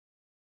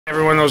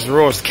Everyone knows the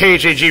rules.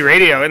 K-HAG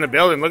Radio in the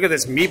building. Look at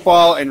this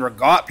meatball and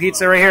regatta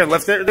pizza right here.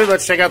 Let's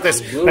check out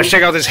this. Let's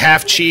check out this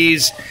half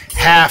cheese,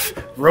 half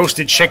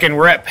roasted chicken.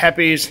 We're at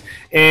Pepe's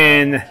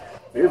in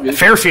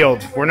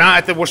Fairfield. We're not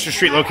at the Worcester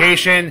Street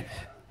location.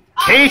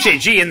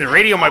 K-HAG in the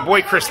radio. My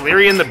boy Chris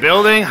Leary in the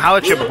building. Holla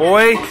at your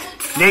boy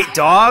Nate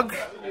Dogg,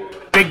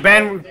 Big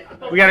Ben.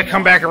 We got to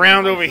come back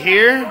around over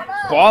here.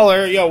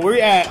 Baller. Yo, we're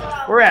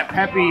at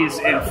Pepe's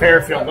in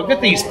Fairfield. Look at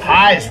these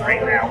pies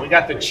right now. We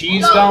got the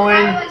cheese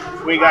going.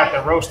 We got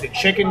the roasted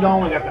chicken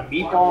going. We got the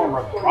meatball and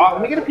regatta.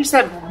 Let me get a piece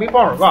of that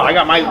meatball and regatta.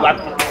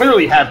 I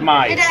clearly have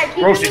my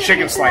roasted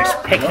chicken slice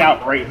picked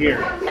out right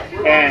here.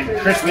 And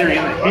Chris Leary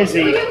in the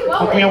hizzy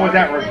hooked me up with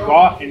that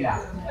regatta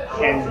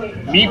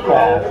and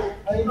meatball.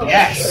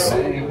 Yes.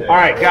 All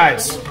right,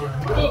 guys.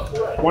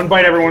 One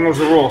bite, everyone knows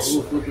the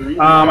rules.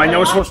 I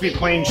know it's supposed to be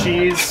plain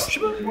cheese,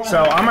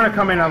 so I'm going to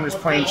come in on this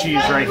plain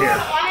cheese right here.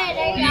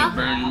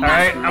 All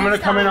right, I'm going to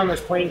come in on this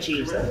plain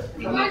cheese.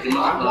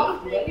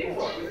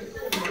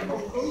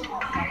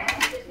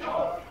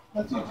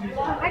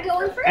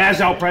 As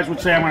Alprez would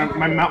say,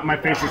 my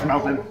face is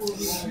melting.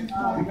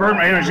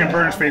 My energy and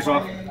burn his face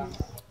off.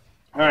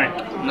 All right.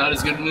 Not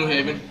as good in New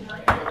Haven,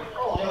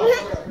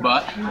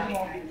 but...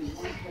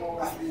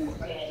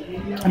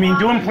 I mean,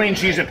 doing plain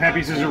cheese at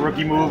Pepe's is a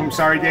rookie move. I'm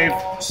sorry, Dave.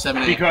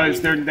 7-8.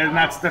 Because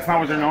that's not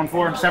what they're known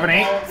for.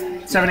 7-8?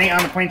 7-8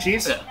 on the plain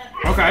cheese? Yeah.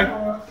 Okay.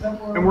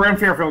 And we're in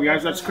Fairfield,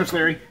 guys. That's Chris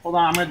Leary. Hold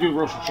on, I'm going to do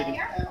roasted chicken.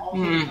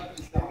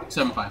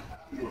 7-5.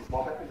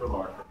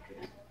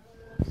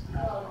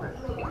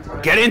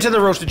 Get into the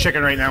roasted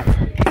chicken right now.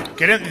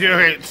 Get in.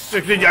 Okay.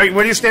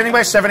 What are you standing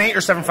by? 7-8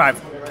 or 7-5?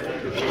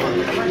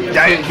 You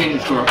can't change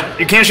the score.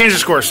 You can't change the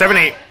score.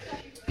 7-8.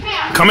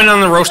 Come in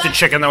on the roasted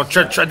chicken though.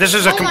 This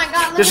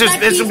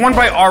is one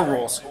by our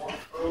rules.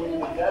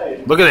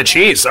 Look at the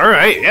cheese. All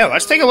right, yeah.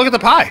 Let's take a look at the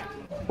pie.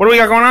 What do we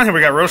got going on here?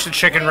 We got roasted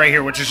chicken right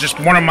here, which is just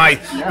one of my.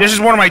 This is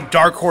one of my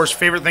dark horse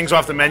favorite things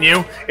off the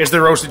menu. Is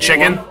the roasted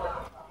chicken.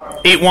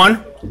 8-1.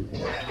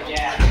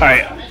 All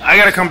right, I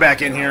gotta come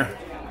back in here.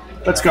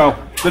 Let's go.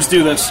 Let's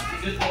do this.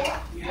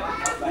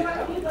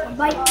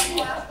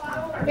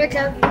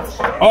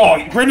 Oh,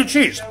 grated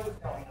cheese.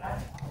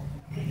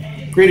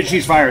 Grated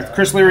cheese fire.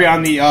 Chris Leary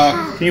on the,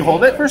 can you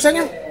hold it for a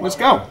second? Let's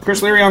go.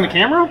 Chris Leary on the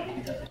camera?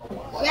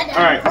 All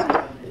right.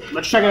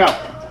 Let's check it out.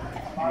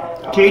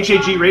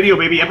 K-HAG Radio,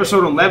 baby,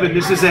 episode 11.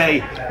 This is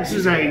a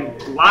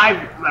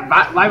live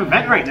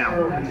event right now.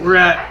 We're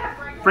at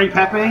Frank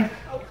Pepe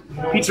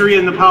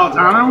Pizzeria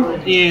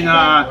Napolitano in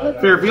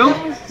Fairfield.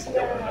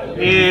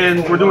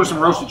 And we're doing some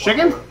roasted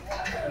chicken.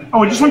 Oh,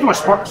 we just went to a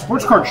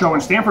sports card show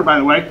in Stanford, by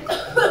the way.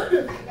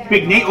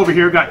 Big Nate over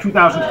here got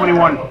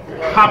 2021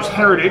 Hops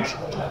Heritage.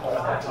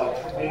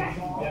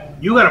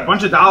 You got a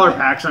bunch of dollar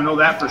packs, I know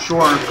that for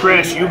sure.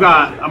 Chris, you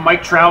got a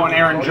Mike Trout and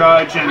Aaron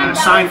Judge and a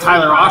signed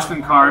Tyler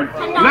Austin card.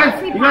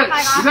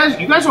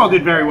 You guys all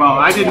did very well.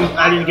 I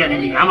didn't get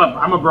anything.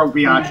 I'm a broke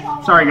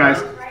biatch. Sorry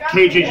guys.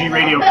 K-HAG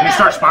Radio, can you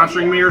start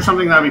sponsoring me or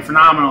something? That'd be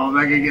phenomenal.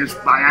 I could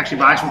actually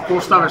buy some cool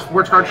stuff at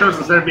sports card shows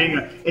instead of being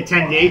an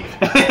attendee.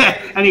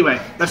 Anyway,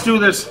 let's do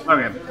this.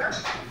 Okay.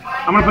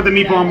 I'm gonna put the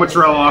meatball and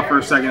mozzarella off for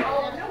a second.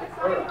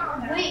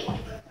 Wait.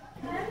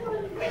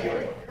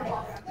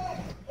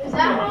 Is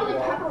that all the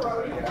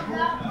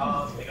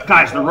pepperoni?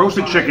 Guys, the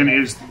roasted chicken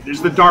is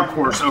the dark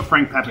horse of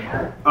Frank Pepe.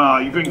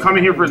 You can come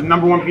in here for his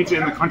 #1 pizza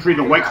in the country,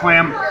 the white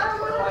clam.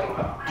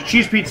 The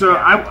cheese pizza,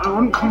 I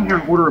wouldn't come here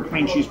and order a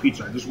plain cheese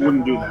pizza. I just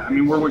wouldn't do that. I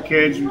mean, we're with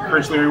kids, and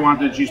Chris Leary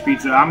wanted the cheese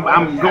pizza.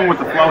 I'm going with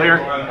the flow here.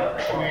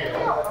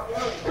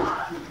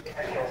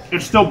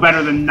 It's still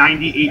better than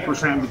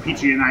 98% of the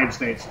pizza in the United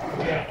States.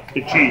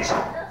 The cheese.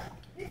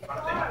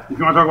 If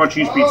you want to talk about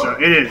cheese pizza,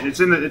 it is. It's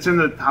in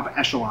the top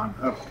echelon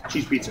of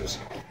cheese pizzas.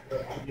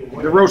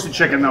 The roasted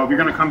chicken, though, if you're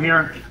gonna come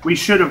here, we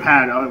should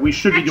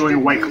be doing a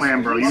white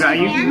clam, bro. You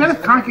gotta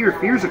conquer your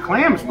fears of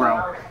clams,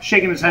 bro.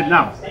 Shaking his head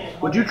no.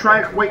 Would you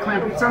try white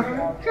clam pizza?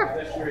 Sure.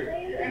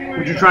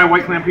 Would you try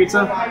white clam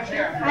pizza?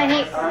 I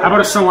hate. How about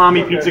a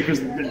salami pizza?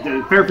 Because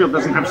the Fairfield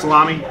doesn't have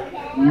salami.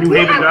 New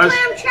Haven does.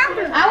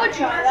 I would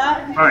try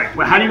that. All right.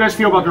 Well, how do you guys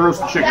feel about the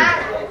roasted chicken?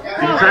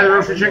 Did you try the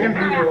roasted chicken?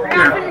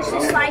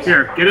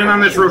 Here, get in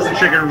on this roasted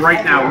chicken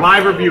right now.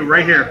 Live review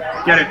right here.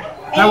 Get it.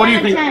 Now, what do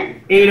you think?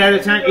 8 out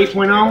of 10?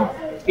 8.0?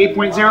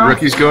 8.0?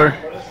 Rookie score?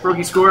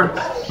 Rookie score?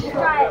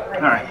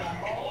 All right.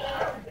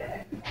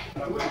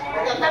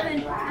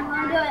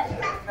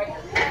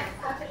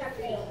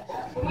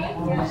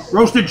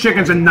 Roasted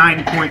chicken's a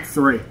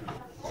 9.3.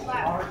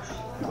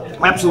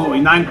 Absolutely,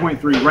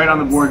 9.3. Right on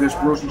the board. This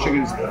roasted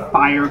chicken is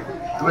fire.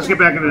 Let's get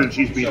back into the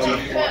cheese pizza.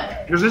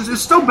 Because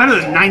it's still better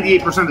than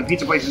 98% of the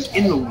pizza places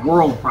in the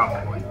world,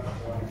 probably.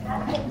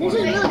 This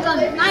is really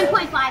good.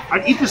 9.5.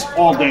 I'd eat this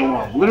all day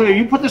long. Literally, if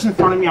you put this in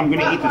front of me, I'm going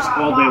to eat this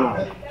all day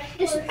long.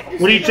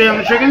 What do you say on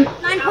the chicken?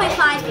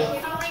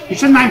 9.5. You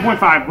said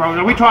 9.5, bro.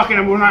 Are we talking?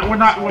 We're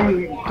not.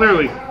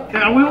 Clearly,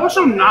 are we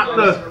also not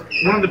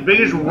one of the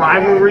biggest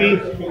rivalry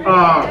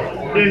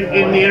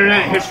in the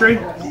internet history?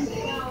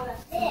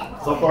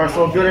 So far,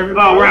 so good,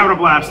 everybody. Oh, we're having a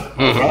blast.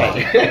 All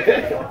right.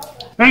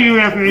 Thank you,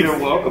 Anthony. You're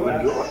welcome.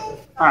 Enjoy.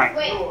 All right.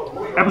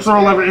 Episode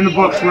 11 in the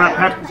books. We're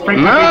at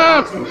Frank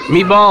Nah,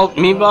 meatball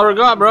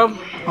regat, bro.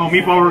 Oh,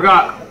 meatball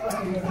regat.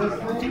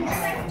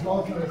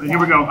 Here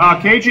we go.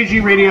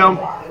 K-HAG Radio,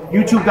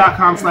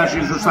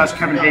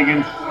 youtube.com/user/Kevin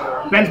Hagen.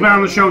 Ben's been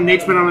on the show.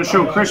 Nate's been on the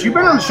show. Chris, you've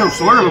been on the show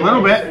sort of a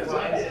little bit.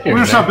 We're going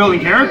to start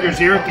building characters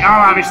here.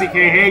 Obviously,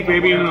 K-HAG,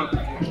 baby,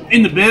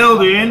 in the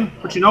building.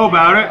 But you know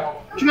about it.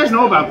 What you guys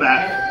know about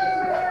that?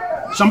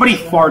 Somebody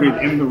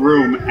farted in the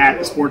room at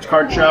the sports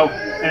card show,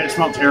 and it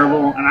smelled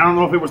terrible. And I don't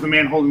know if it was the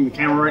man holding the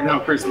camera right now,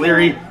 Chris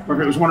Leary, or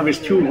if it was one of his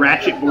two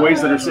ratchet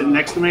boys that are sitting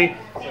next to me.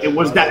 It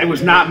was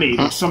not me.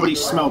 Somebody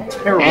smelled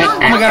terrible. Oh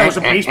my god, it was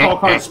a baseball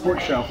card at a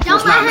sports show.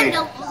 Don't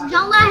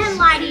let him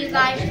lie to you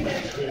guys.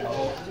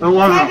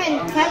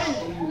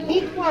 Kevin,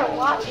 people are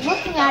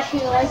looking at you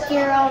like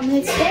you're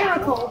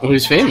hysterical. Well,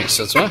 he's famous,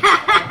 that's why.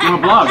 On a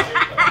blog.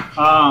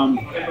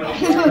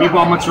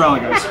 Meatball mozzarella,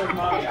 guys.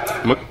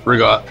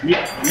 Regat.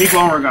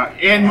 Meatball regat.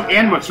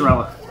 And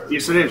mozzarella.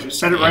 Yes, it is. It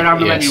said it right on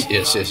the menu.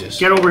 Yes.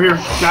 Get over here,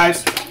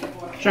 guys.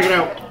 Check it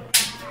out.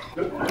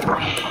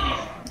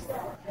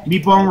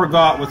 Meatball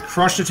regat with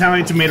crushed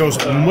Italian tomatoes,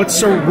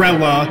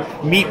 mozzarella,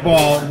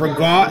 meatball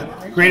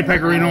regat, grated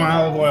pecorino, and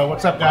olive oil.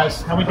 What's up,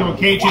 guys? How we doing?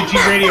 K-HAG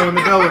Radio in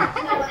the building.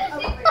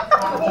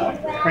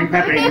 Frank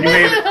Pepe, New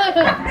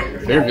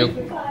Haven.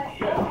 Fairfield.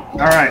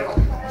 All right.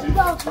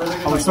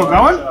 Are we still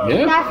going?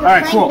 Yeah. All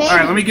right, cool. All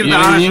right, let me give an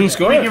honest.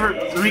 Score.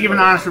 Let me give an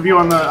honest review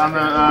on the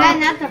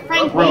That's a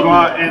Frank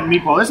regat and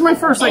meatball. This is my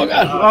first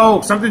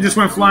something just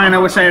went flying. I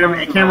wish I had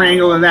a camera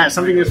angle of that.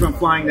 Something just went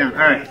flying down. All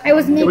right. It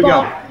was meatball. Here we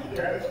go.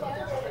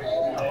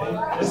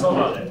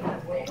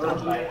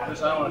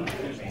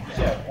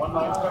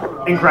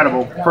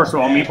 Incredible. First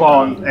of all,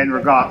 meatball and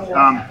regat.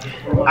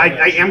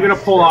 I am going to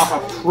pull off a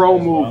pro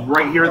move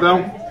right here,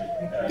 though.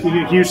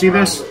 Can you see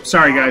this?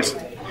 Sorry, guys.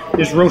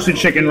 This roasted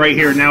chicken right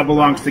here now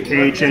belongs to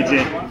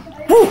K-HAG.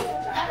 Woo!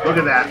 Look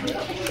at that.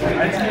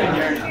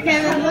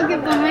 Kevin, look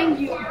at behind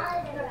you.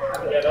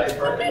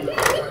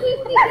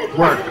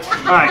 Work.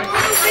 All right.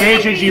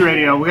 K-HAG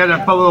Radio. We got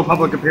a little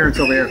public appearance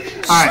over here.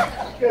 All right.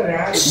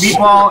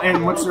 Meatball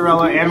and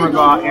mozzarella and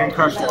regat and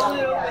crushed.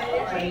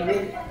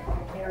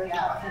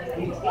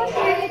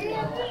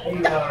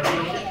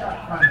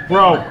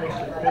 Bro,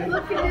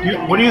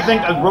 what do you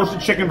think of roasted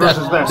chicken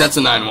versus this? That's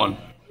a 9-1.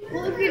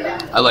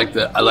 I like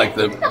the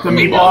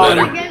meatball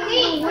better.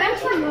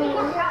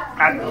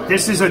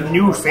 This is a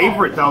new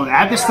favorite, though.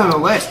 Add this to the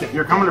list. If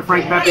you're coming to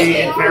Frank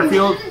Pepe in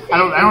Fairfield, I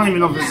don't even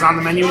know if this is on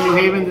the menu in New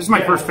Haven. This is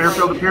my first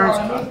Fairfield appearance.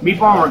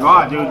 Meatball and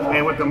regat, dude,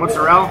 and with the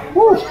mozzarella.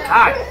 Woo,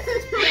 God,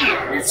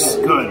 this is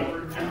good.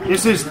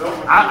 This is.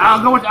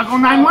 I'll go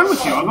 9-1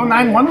 with you. I'll go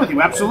 9-1 with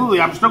you. Absolutely.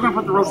 I'm still gonna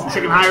put the roasted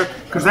chicken higher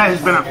because that has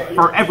been a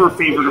forever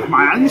favorite of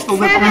mine. I used to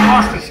live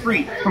across the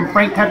street from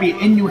Frank Pepe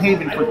in New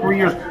Haven for 3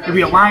 years. There'd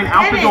be a line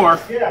out the door.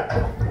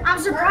 I'm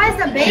surprised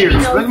the baby Cheers.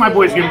 knows. Look at my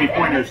boys giving me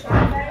pointers.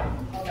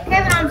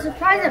 Kevin, I'm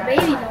surprised the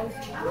baby knows.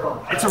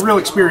 It's a real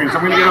experience.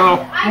 I'm gonna get a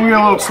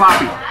little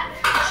sloppy.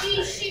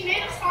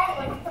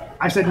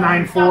 I said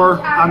 9-4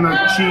 on the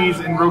cheese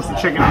and roasted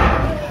chicken,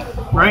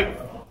 right?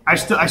 I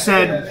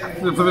said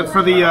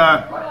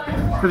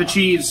for the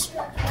cheese,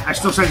 I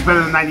still said it's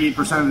better than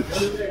 98% of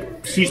the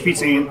cheese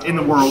pizza in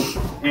the world.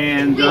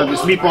 And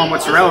this meatball and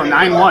mozzarella,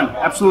 9-1.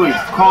 Absolutely.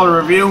 Call a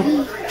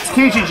review. It's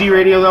K-HAG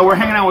Radio, though. We're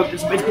hanging out with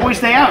it's Boys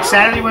Day Out.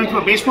 Saturday, we went to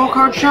a baseball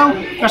card show.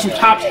 Got some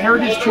Topps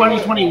Heritage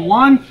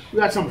 2021. We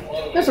got some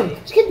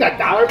kids got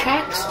dollar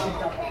packs.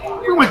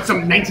 We went to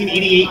some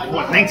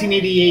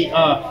 1988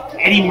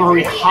 Eddie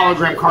Murray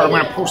hologram card. I'm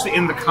going to post it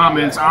in the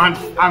comments on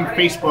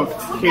Facebook,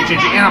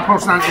 K-HAG, and I'll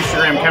post it on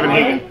Instagram, Kevin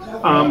Hagen.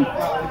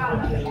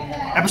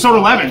 Episode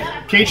 11,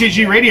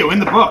 K-HAG Radio in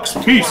the books.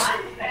 Peace.